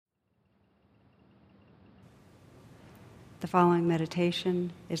The following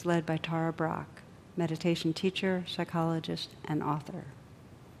meditation is led by Tara Brach, meditation teacher, psychologist, and author.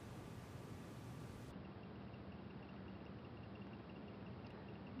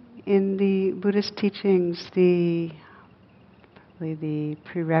 In the Buddhist teachings, the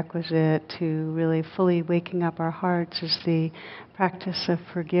prerequisite to really fully waking up our hearts is the practice of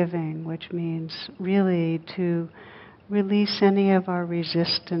forgiving, which means really to release any of our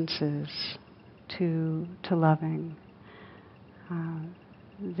resistances to loving.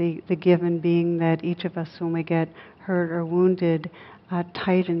 The given being that each of us, when we get hurt or wounded,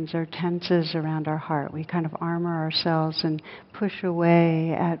 tightens or tenses around our heart. We kind of armor ourselves and push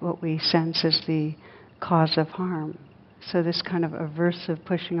away at what we sense as the cause of harm. So this kind of aversive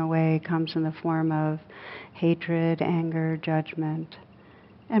pushing away comes in the form of hatred, anger, judgment.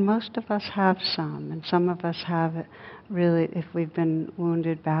 And most of us have some, and some of us have really, if we've been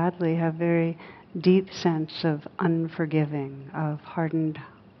wounded badly, have very deep sense of unforgiving, of hardened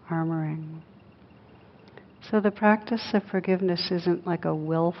armoring. So the practice of forgiveness isn't like a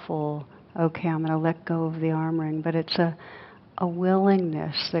willful, okay, I'm going to let go of the armoring, but it's a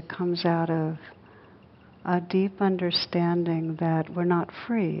willingness that comes out of a deep understanding that we're not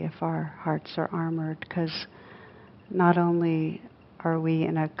free if our hearts are armored, because not only are we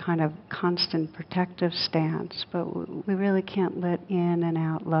in a kind of constant protective stance, but we really can't let in and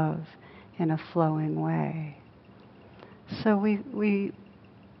out love in a flowing way. So we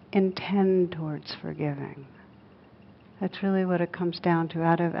intend towards forgiving. That's really what it comes down to,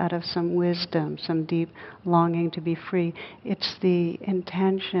 out of some wisdom, some deep longing to be free. It's the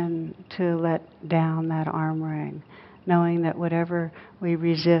intention to let down that armoring, knowing that whatever we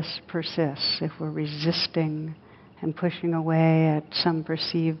resist persists. If we're resisting and pushing away at some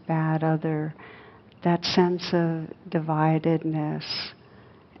perceived bad other, that sense of dividedness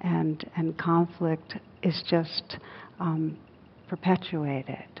and conflict is just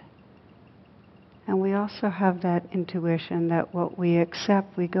perpetuated. And we also have that intuition that what we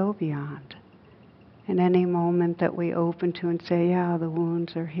accept, we go beyond. In any moment that we open to and say, yeah, the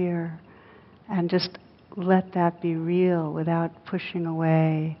wounds are here, and just let that be real without pushing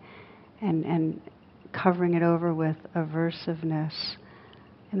away and covering it over with aversiveness.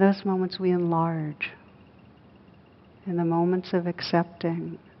 In those moments we enlarge. In the moments of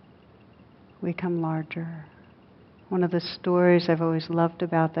accepting, we come larger. One of the stories I've always loved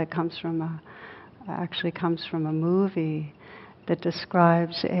about that comes from a movie that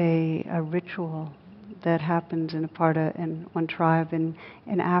describes a ritual that happens in one tribe in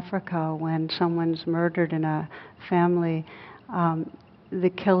Africa when someone's murdered in a family.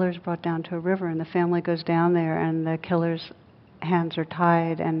 The killer's brought down to a river, and the family goes down there, and the killer's hands are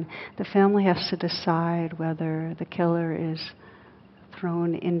tied, and the family has to decide whether the killer is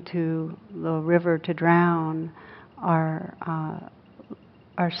thrown into the river to drown or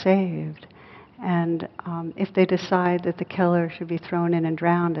are saved. And if they decide that the killer should be thrown in and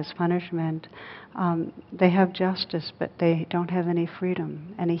drowned as punishment, they have justice, but they don't have any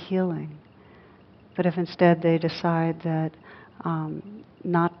freedom, any healing. But if instead they decide that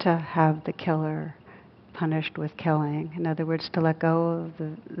not to have the killer punished with killing, in other words, to let go of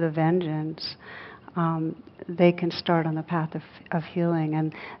the vengeance, they can start on the path of healing.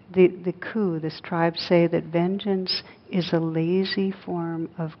 And the Ku, this tribe, say that vengeance is a lazy form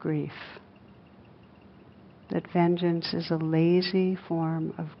of grief. That vengeance is a lazy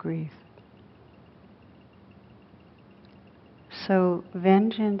form of grief. So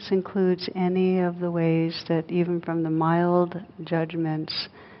vengeance includes any of the ways that, even from the mild judgments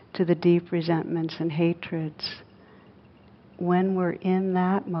to the deep resentments and hatreds, when we're in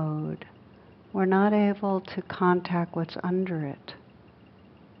that mode, we're not able to contact what's under it.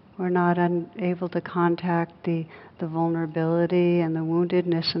 We're not able to contact the vulnerability and the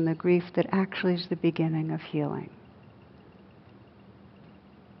woundedness and the grief that actually is the beginning of healing.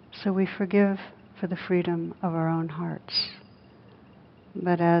 So we forgive for the freedom of our own hearts.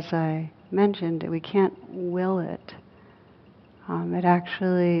 But as I mentioned, we can't will it. It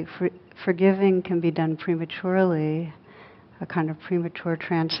actually, forgiving can be done prematurely, a kind of premature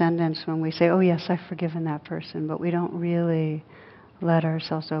transcendence when we say, oh yes, I've forgiven that person, but we don't really let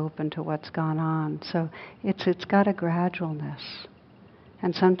ourselves open to what's gone on. So it's got a gradualness.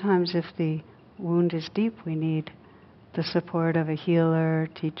 And sometimes if the wound is deep, we need the support of a healer,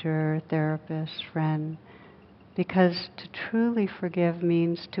 teacher, therapist, friend. Because to truly forgive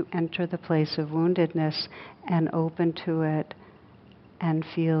means to enter the place of woundedness and open to it and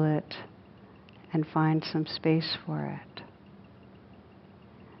feel it and find some space for it.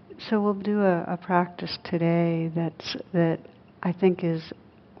 So we'll do a practice today that I think is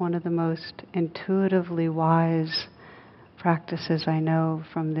one of the most intuitively wise practices I know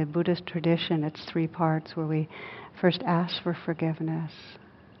from the Buddhist tradition, it's 3 parts where we first ask for forgiveness,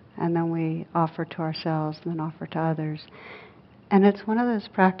 and then we offer to ourselves, and then offer to others. And it's one of those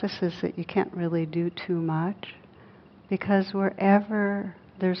practices that you can't really do too much, because wherever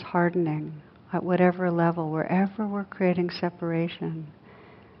there's hardening, at whatever level, wherever we're creating separation,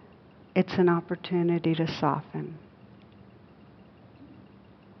 it's an opportunity to soften.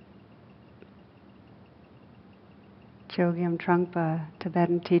 Chogyam Trungpa,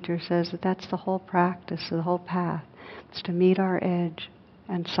 Tibetan teacher, says that that's the whole practice, the whole path. It's to meet our edge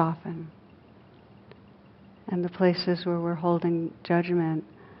and soften. And the places where we're holding judgment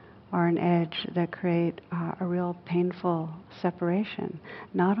are an edge that create a real painful separation,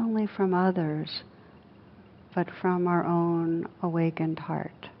 not only from others, but from our own awakened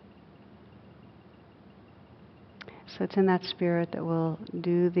heart. So it's in that spirit that we'll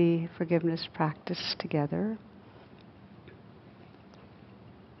do the forgiveness practice together.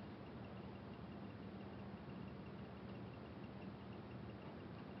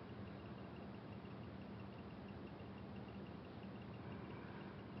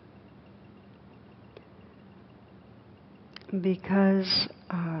 Because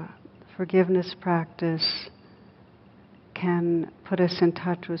forgiveness practice can put us in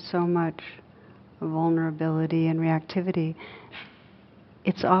touch with so much vulnerability and reactivity,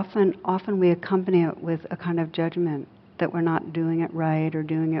 it's often we accompany it with a kind of judgment that we're not doing it right or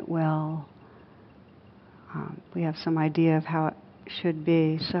doing it well. We have some idea of how it should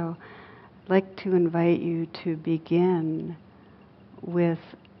be. So I'd like to invite you to begin with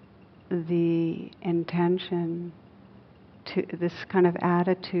the intention, to this kind of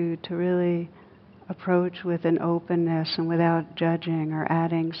attitude, to really approach with an openness and without judging or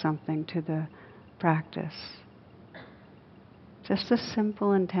adding something to the practice. Just a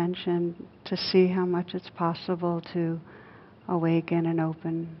simple intention to see how much it's possible to awaken and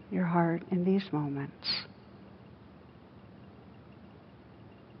open your heart in these moments.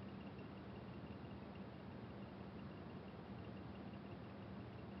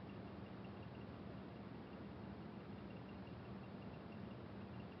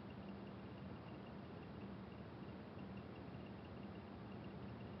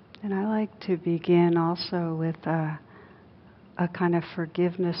 And I like to begin also with a kind of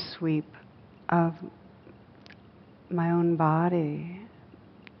forgiveness sweep of my own body,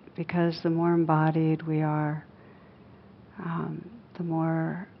 because the more embodied we are, the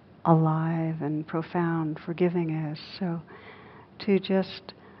more alive and profound forgiving is. So to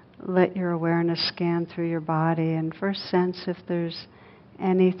just let your awareness scan through your body and first sense if there's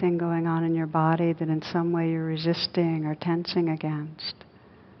anything going on in your body that in some way you're resisting or tensing against,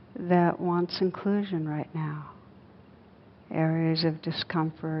 that wants inclusion right now. Areas of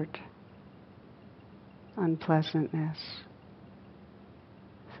discomfort, unpleasantness.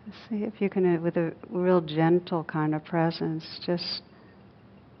 So see if you can, with a real gentle kind of presence, just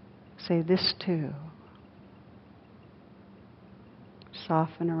say this too.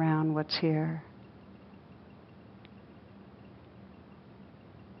 Soften around what's here.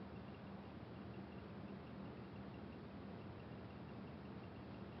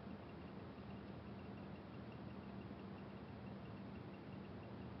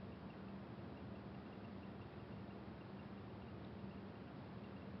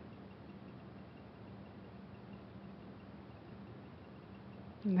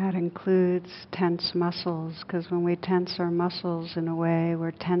 And that includes tense muscles, because when we tense our muscles in a way,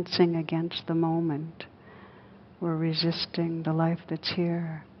 we're tensing against the moment. We're resisting the life that's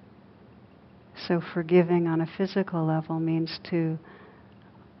here. So forgiving on a physical level means to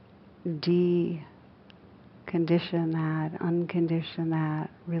decondition that, uncondition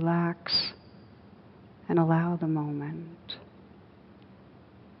that, relax, and allow the moment.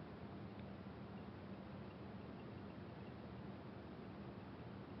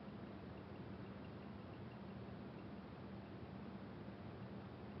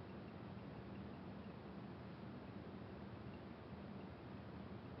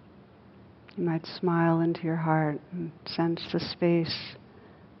 You might smile into your heart and sense the space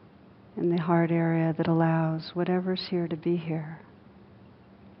in the heart area that allows whatever's here to be here.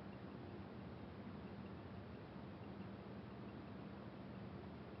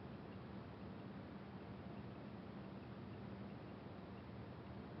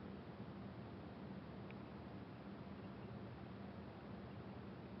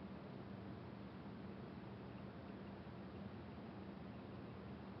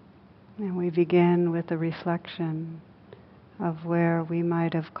 And we begin with a reflection of where we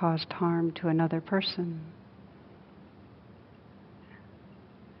might have caused harm to another person.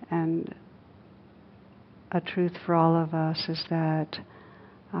 And a truth for all of us is that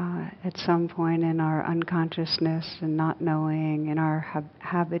at some point in our unconsciousness and not knowing, in our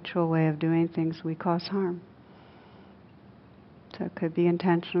habitual way of doing things, we cause harm. So it could be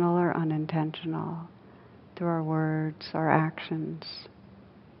intentional or unintentional through our words, our actions.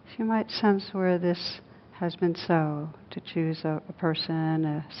 So you might sense where this has been so, to choose a person,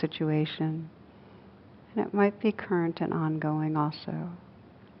 a situation. And it might be current and ongoing also.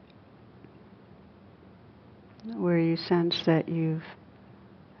 Where you sense that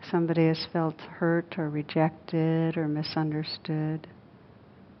somebody has felt hurt or rejected or misunderstood,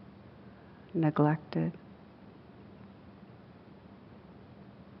 neglected.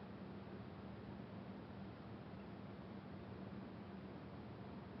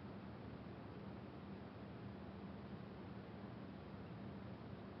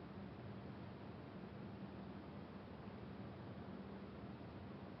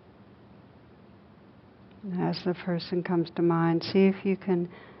 As the person comes to mind, see if you can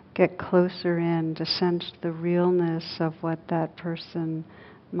get closer in to sense the realness of what that person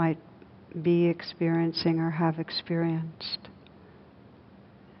might be experiencing or have experienced.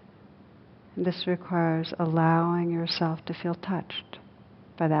 And this requires allowing yourself to feel touched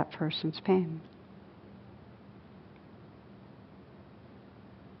by that person's pain.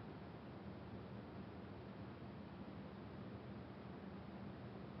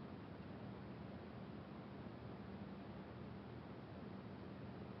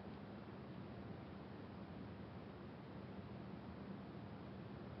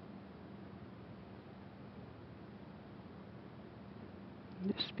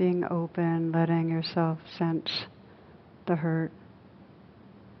 Just being open, letting yourself sense the hurt,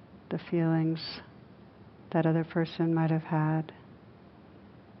 the feelings that other person might have had.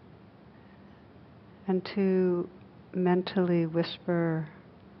 And to mentally whisper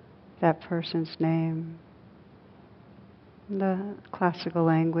that person's name. The classical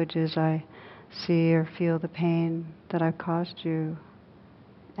language is, I see or feel the pain that I've caused you,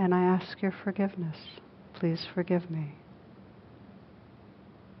 and I ask your forgiveness. Please forgive me.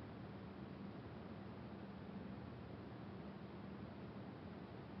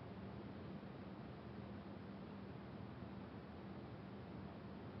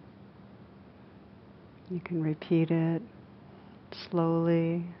 You can repeat it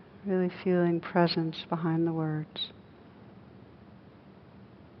slowly, really feeling presence behind the words.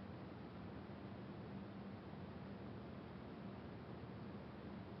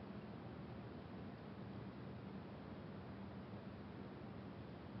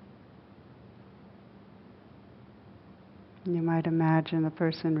 You might imagine the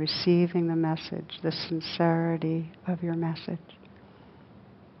person receiving the message, the sincerity of your message.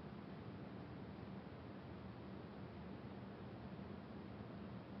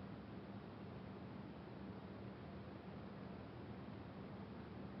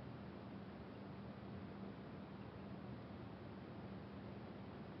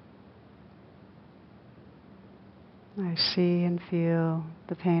 I see and feel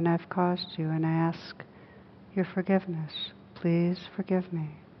the pain I've caused you, and I ask your forgiveness. Please forgive me.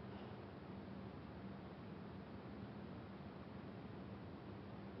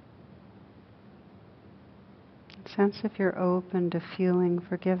 Sense if you're open to feeling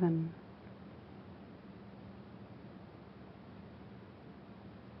forgiven.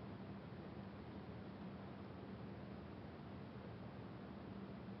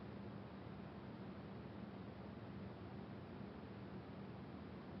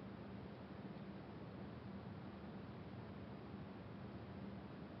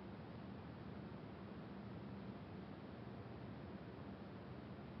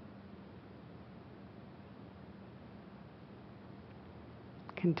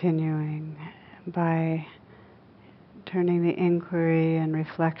 Continuing by turning the inquiry and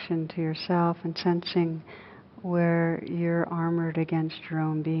reflection to yourself and sensing where you're armored against your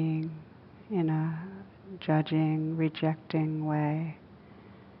own being in a judging, rejecting way.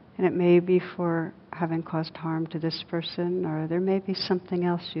 And it may be for having caused harm to this person, or there may be something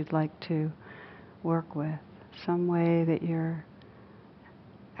else you'd like to work with, some way that you're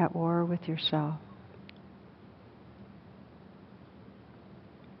at war with yourself.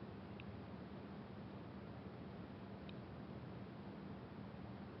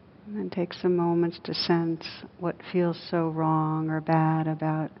 And then take some moments to sense what feels so wrong or bad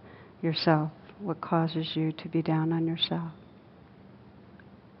about yourself, what causes you to be down on yourself.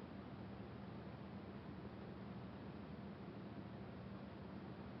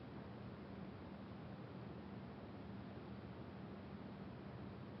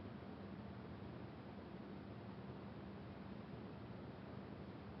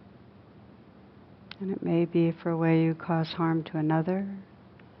 And it may be for a way you cause harm to another,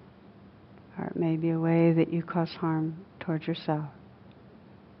 or it may be a way that you cause harm towards yourself.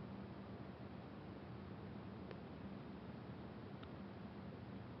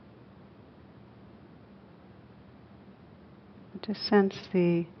 To sense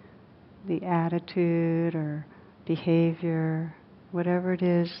the attitude or behavior, whatever it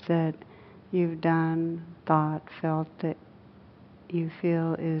is that you've done, thought, felt that you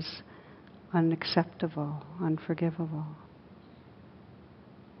feel is unacceptable, unforgivable.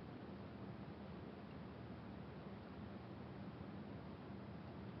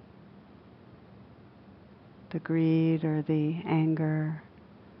 The greed or the anger,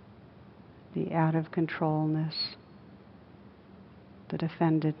 the out of controlness, the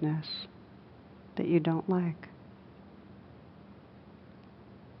defendedness that you don't like.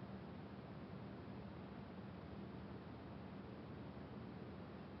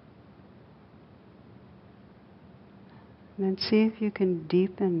 And then see if you can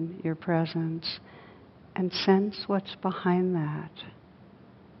deepen your presence and sense what's behind that.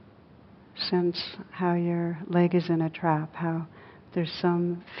 Sense how your leg is in a trap, how there's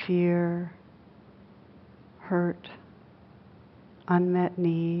some fear, hurt, unmet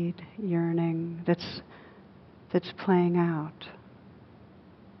need, yearning that's playing out.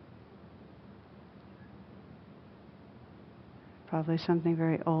 Probably something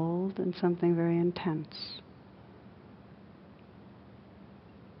very old and something very intense.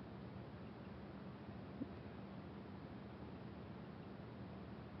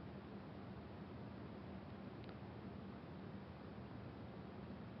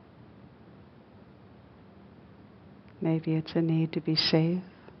 Maybe it's a need to be safe,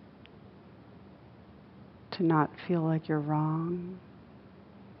 to not feel like you're wrong,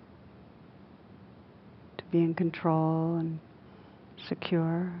 to be in control and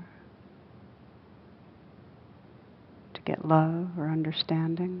secure, to get love or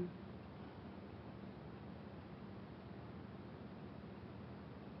understanding.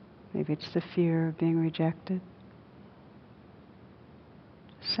 Maybe it's the fear of being rejected.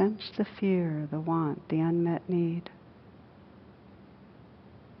 Sense the fear, the want, the unmet need.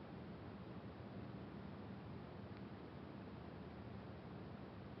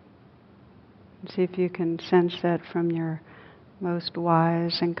 See if you can sense that from your most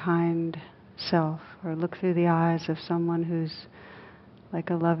wise and kind self, or look through the eyes of someone who's like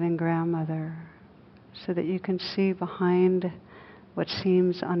a loving grandmother, so that you can see behind what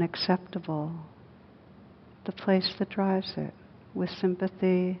seems unacceptable the place that drives it, with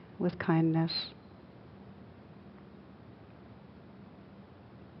sympathy, with kindness.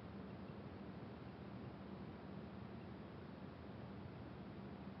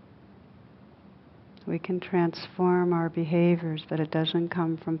 We can transform our behaviors, but it doesn't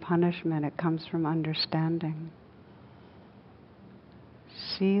come from punishment, it comes from understanding.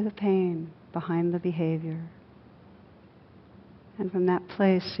 See the pain behind the behavior. And from that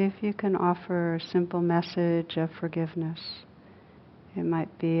place, see if you can offer a simple message of forgiveness. It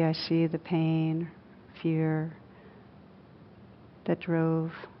might be, I see the pain, fear that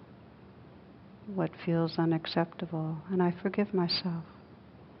drove what feels unacceptable, and I forgive myself.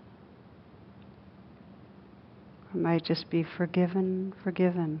 It might just be forgiven,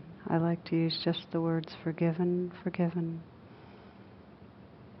 forgiven. I like to use just the words forgiven, forgiven.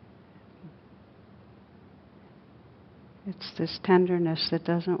 It's this tenderness that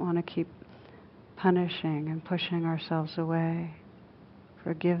doesn't want to keep punishing and pushing ourselves away.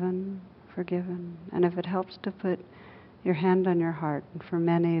 Forgiven, forgiven. And if it helps to put your hand on your heart, and for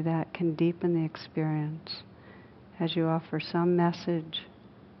many that can deepen the experience as you offer some message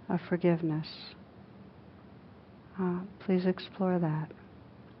of forgiveness. Please explore that.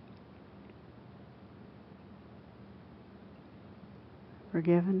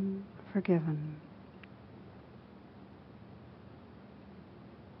 Forgiven, forgiven.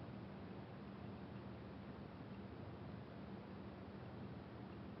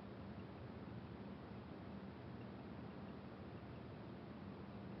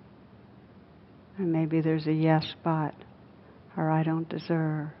 And maybe there's a yes but, or I don't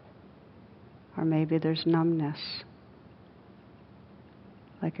deserve, or maybe there's numbness,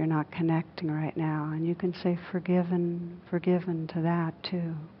 like you're not connecting right now. And you can say forgiven, forgiven to that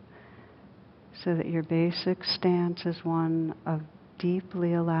too, so that your basic stance is one of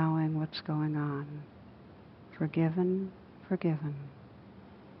deeply allowing what's going on. Forgiven, forgiven.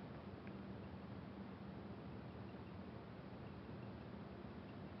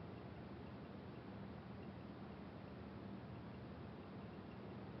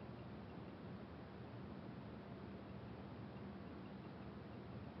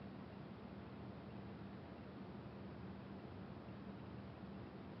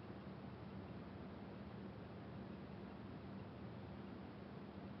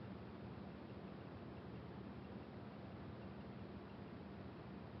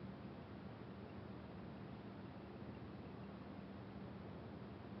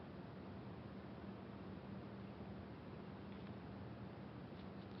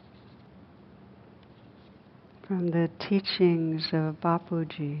 from the teachings of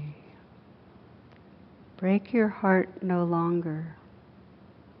Bapuji. Break your heart no longer.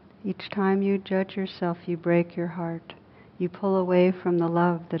 Each time you judge yourself, you break your heart. You pull away from the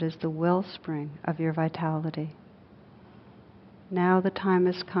love that is the wellspring of your vitality. Now the time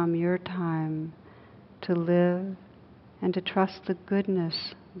has come, your time, to live and to trust the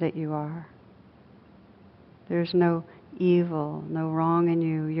goodness that you are. There's no evil, no wrong in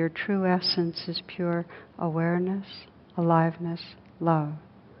you. Your true essence is pure awareness, aliveness, love.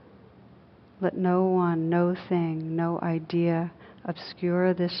 Let no one, no thing, no idea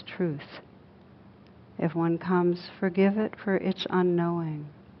obscure this truth. If one comes, forgive it for its unknowing.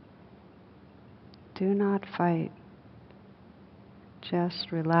 Do not fight.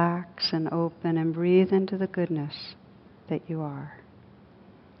 Just relax and open and breathe into the goodness that you are.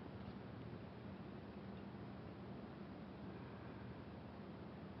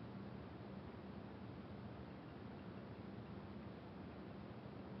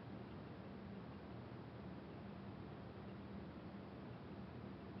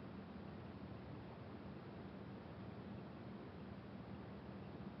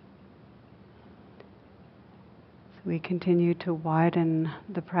 We continue to widen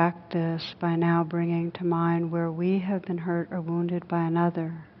the practice by now bringing to mind where we have been hurt or wounded by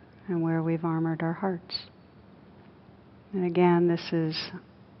another and where we've armored our hearts. And again, this is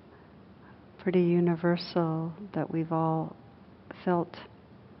pretty universal, that we've all felt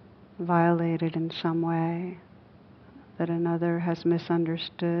violated in some way, that another has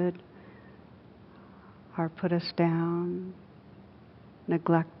misunderstood or put us down,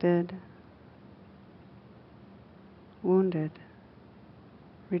 neglected, wounded,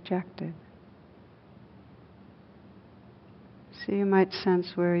 rejected. So you might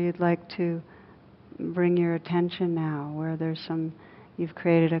sense where you'd like to bring your attention now, where you've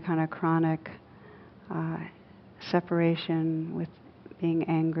created a kind of chronic separation with being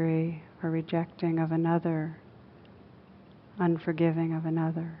angry or rejecting of another, unforgiving of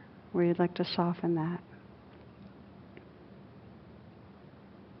another, where you'd like to soften that.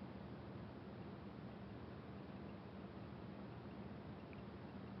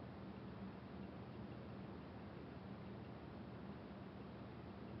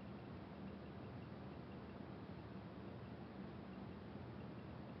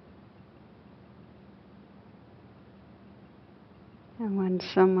 And when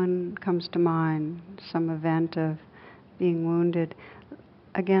someone comes to mind, some event of being wounded,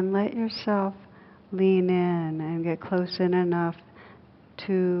 again, let yourself lean in and get close in enough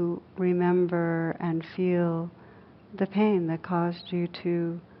to remember and feel the pain that caused you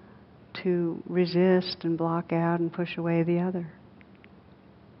to resist and block out and push away the other.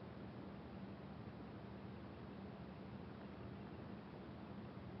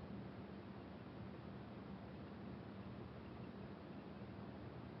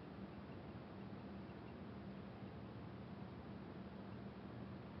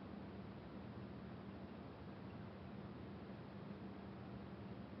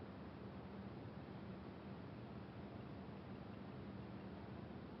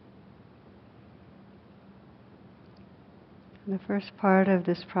 The first part of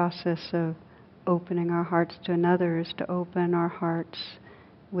this process of opening our hearts to another is to open our hearts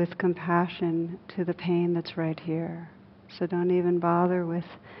with compassion to the pain that's right here. So don't even bother with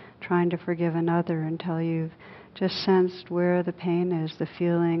trying to forgive another until you've just sensed where the pain is, the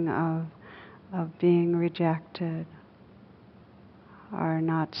feeling of being rejected or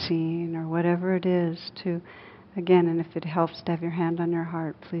not seen or whatever it is. Again, and if it helps to have your hand on your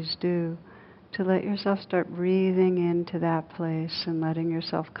heart, please do. To let yourself start breathing into that place and letting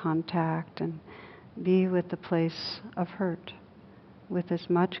yourself contact and be with the place of hurt with as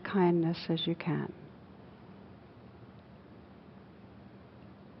much kindness as you can.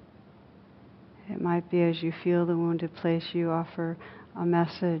 It might be as you feel the wounded place, you offer a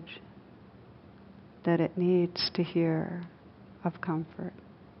message that it needs to hear of comfort.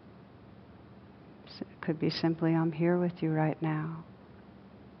 So it could be simply, I'm here with you right now.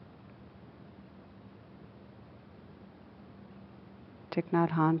 Thich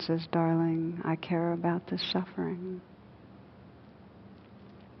Nhat Hanh says, darling, I care about this suffering.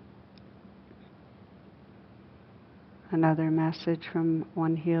 Another message from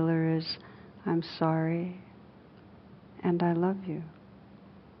one healer is, I'm sorry and I love you.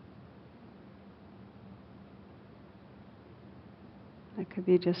 It could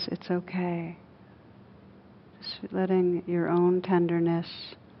be just, it's okay. Just letting your own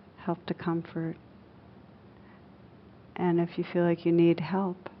tenderness help to comfort. And if you feel like you need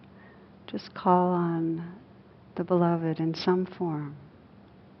help, just call on the beloved in some form.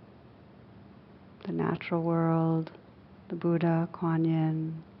 the natural world, the Buddha, Kuan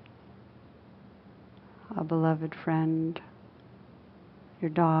Yin, a beloved friend,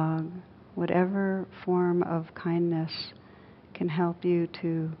 your dog, whatever form of kindness can help you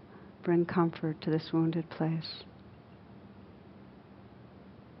to bring comfort to this wounded place.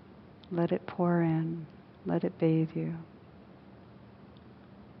 Let it pour in. Let it bathe you.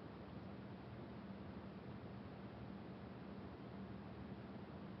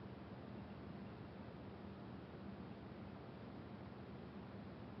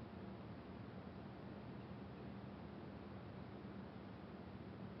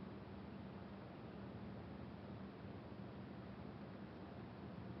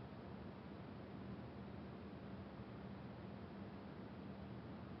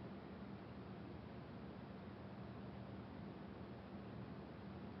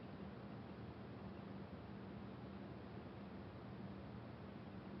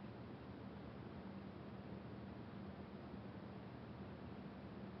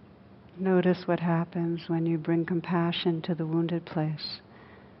 Notice what happens when you bring compassion to the wounded place,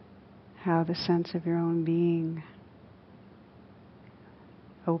 how the sense of your own being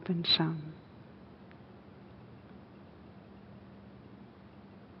opens some.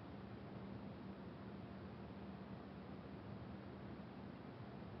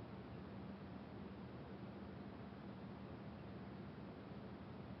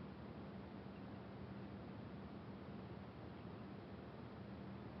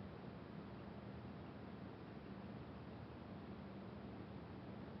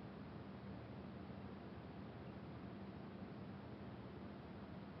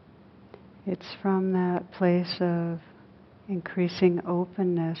 It's from that place of increasing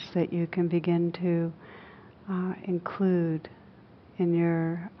openness that you can begin to include in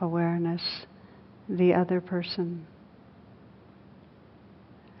your awareness the other person,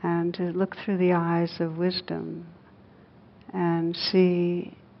 and to look through the eyes of wisdom and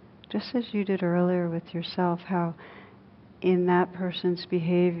see, just as you did earlier with yourself, how in that person's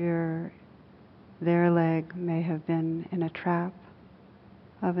behavior their leg may have been in a trap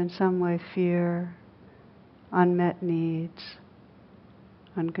of in some way fear, unmet needs,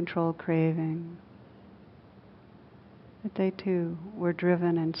 uncontrolled craving, that they too were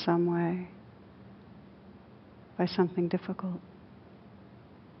driven in some way by something difficult.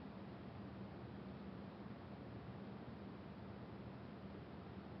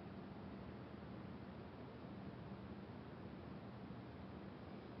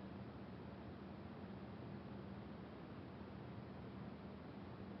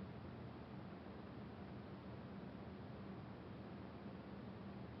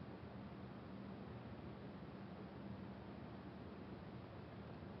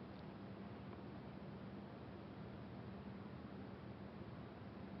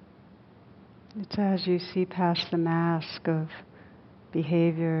 It's as you see past the mask of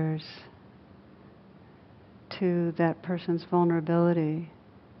behaviors to that person's vulnerability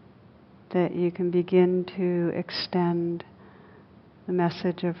that you can begin to extend the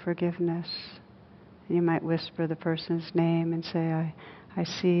message of forgiveness. You might whisper the person's name and say, I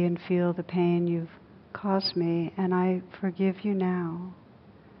see and feel the pain you've caused me, and I forgive you now.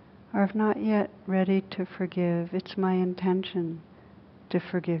 Or if not yet ready to forgive, it's my intention to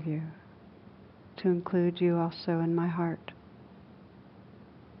forgive you, to include you also in my heart.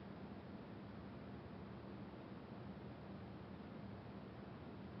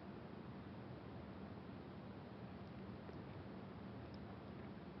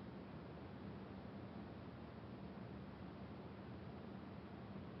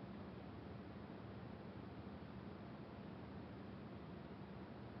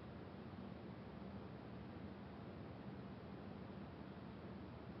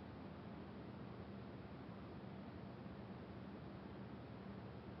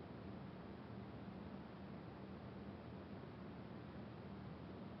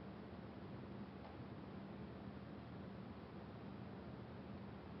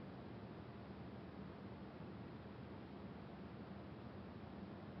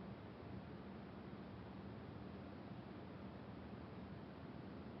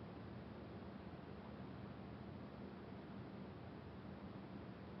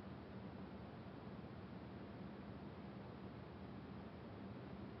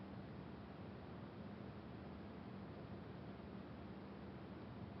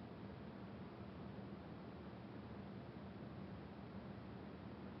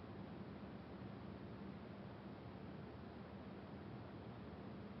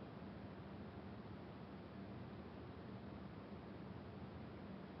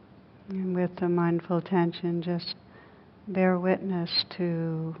 And with the mindful attention, just bear witness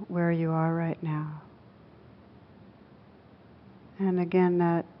to where you are right now. And again,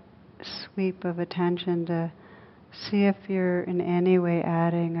 that sweep of attention to see if you're in any way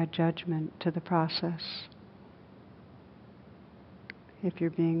adding a judgment to the process. If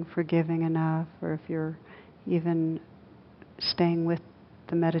you're being forgiving enough, or if you're even staying with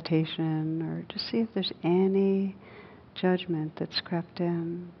the meditation, or just see if there's any judgment that's crept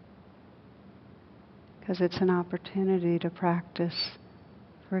in. Because it's an opportunity to practice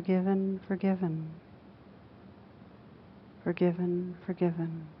forgiven, forgiven. Forgiven,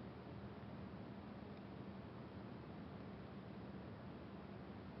 forgiven.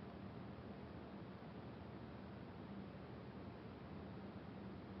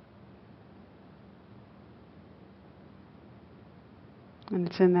 And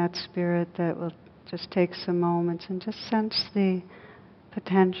it's in that spirit that we'll just take some moments and just sense the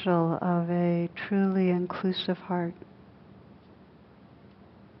potential of a truly inclusive heart.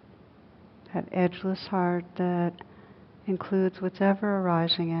 That edgeless heart that includes whatever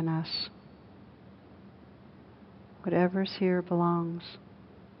arising in us. Whatever's here belongs.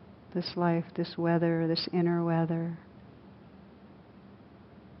 This life, this weather, this inner weather.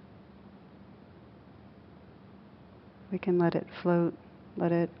 We can let it float,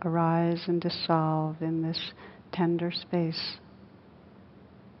 let it arise and dissolve in this tender space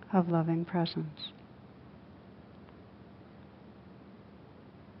of loving presence.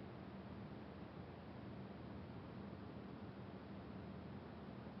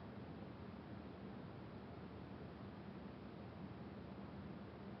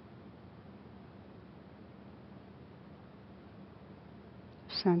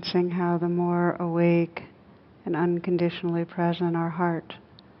 Sensing how the more awake and unconditionally present our heart,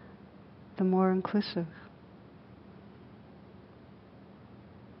 the more inclusive.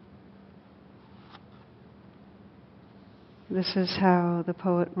 This is how the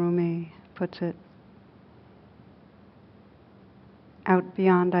poet Rumi puts it. Out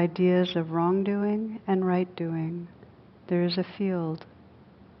beyond ideas of wrongdoing and right doing, there is a field.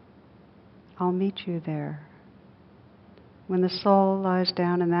 I'll meet you there. When the soul lies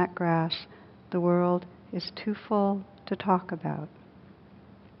down in that grass, the world is too full to talk about.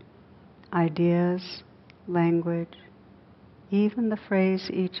 Ideas, language, even the phrase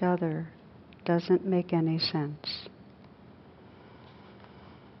each other doesn't make any sense.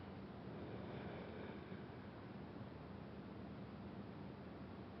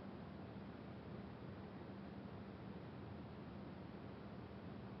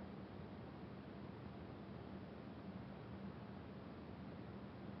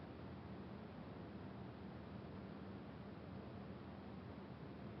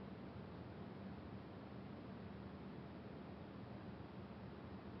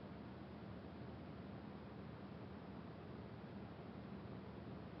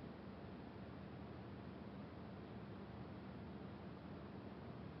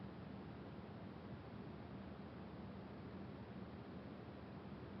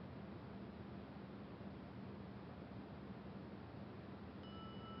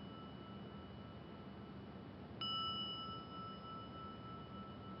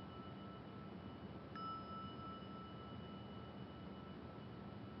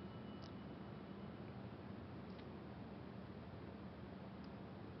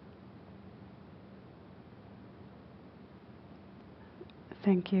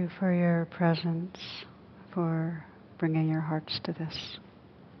 Thank you for your presence, for bringing your hearts to this.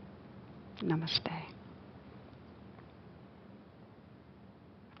 Namaste.